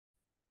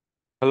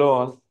Hello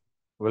all,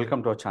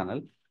 welcome to our channel.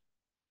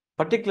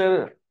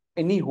 Particular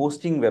any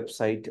hosting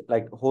website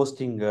like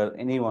Hostinger,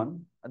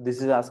 anyone, this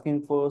is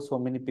asking for so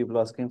many people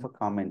asking for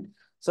comment.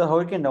 So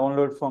how you can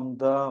download from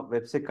the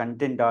website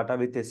content data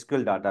with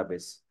SQL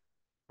database?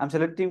 I'm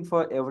selecting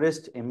for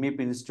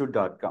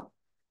everestmepinstitute.com.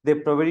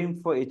 They're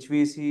providing for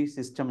HVAC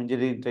system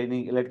engineering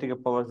training, electrical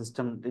power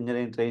system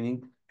engineering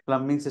training,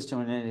 plumbing system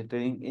engineering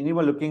training.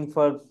 Anyone looking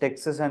for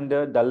Texas and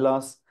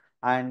Dallas,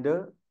 and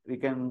we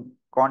can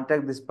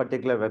contact this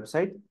particular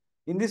website.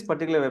 In this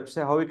particular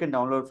website, how you can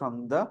download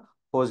from the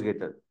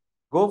HostGator.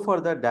 Go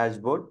for the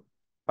dashboard,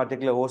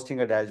 particular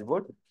hosting a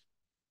dashboard.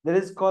 There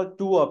is called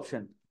two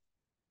options.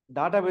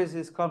 Database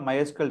is called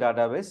MySQL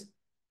database,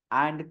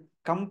 and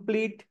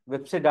complete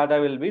website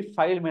data will be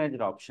file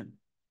manager option.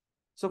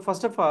 So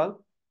first of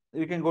all,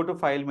 you can go to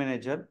file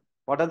manager.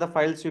 What are the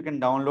files you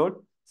can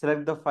download?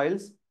 Select the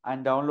files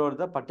and download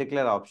the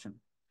particular option.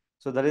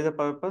 So that is the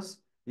purpose.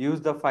 Use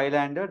the file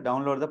and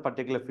download the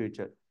particular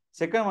feature.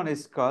 Second one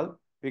is called,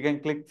 we can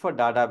click for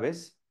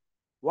database.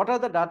 What are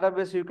the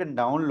database you can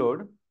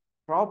download?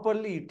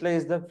 Properly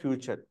utilize the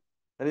future.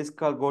 That is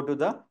called, go to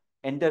the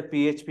enter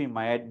PHP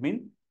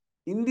myadmin.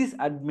 In this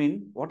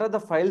admin, what are the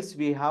files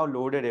we have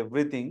loaded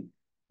everything?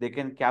 They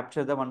can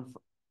capture the one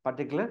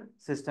particular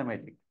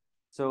systematic.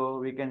 So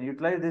we can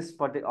utilize this,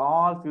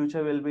 all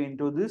future will be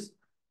into this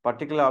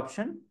particular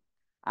option.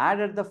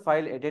 Add the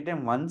file at a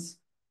time once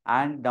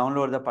and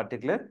download the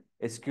particular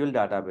SQL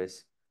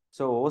database.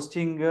 So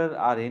Hostinger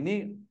or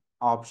any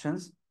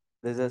options,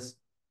 there's a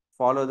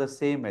follow the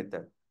same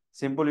method.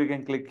 Simple, you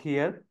can click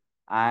here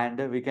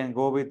and we can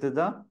go with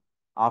the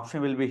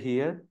option will be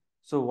here.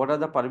 So what are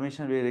the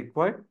permission we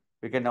require?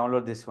 We can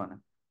download this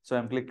one. So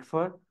I'm click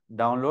for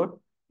download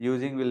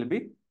using will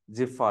be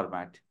zip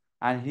format.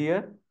 And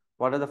here,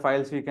 what are the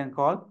files we can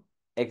call?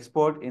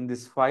 Export in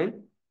this file.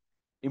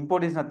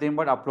 Import is nothing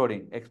but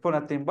uploading. Export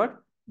nothing but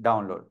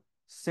download.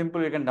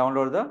 Simple, you can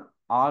download the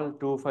all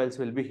two files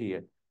will be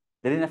here.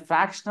 Then in a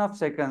fraction of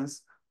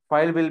seconds,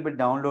 file will be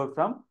download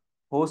from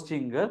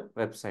Hostinger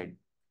website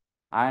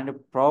and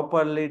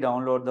properly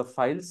download the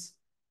files.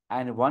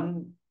 And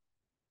one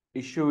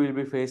issue will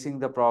be facing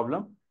the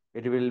problem,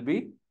 it will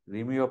be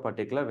remove your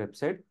particular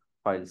website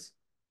files.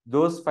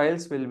 Those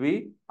files will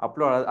be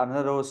upload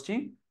another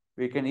hosting.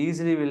 We can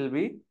easily will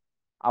be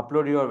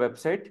upload your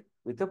website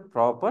with a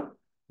proper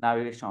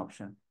navigation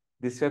option.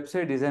 This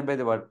website designed by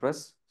the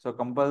WordPress. So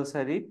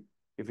compulsory,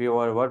 if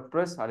your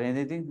WordPress or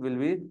anything will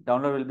be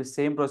download will be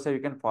same process, you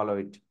can follow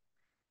it.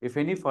 If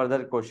any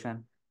further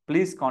question,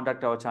 please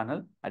contact our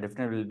channel. I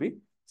definitely will be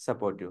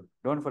support you.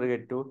 Don't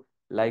forget to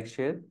like,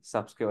 share,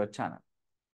 subscribe our channel.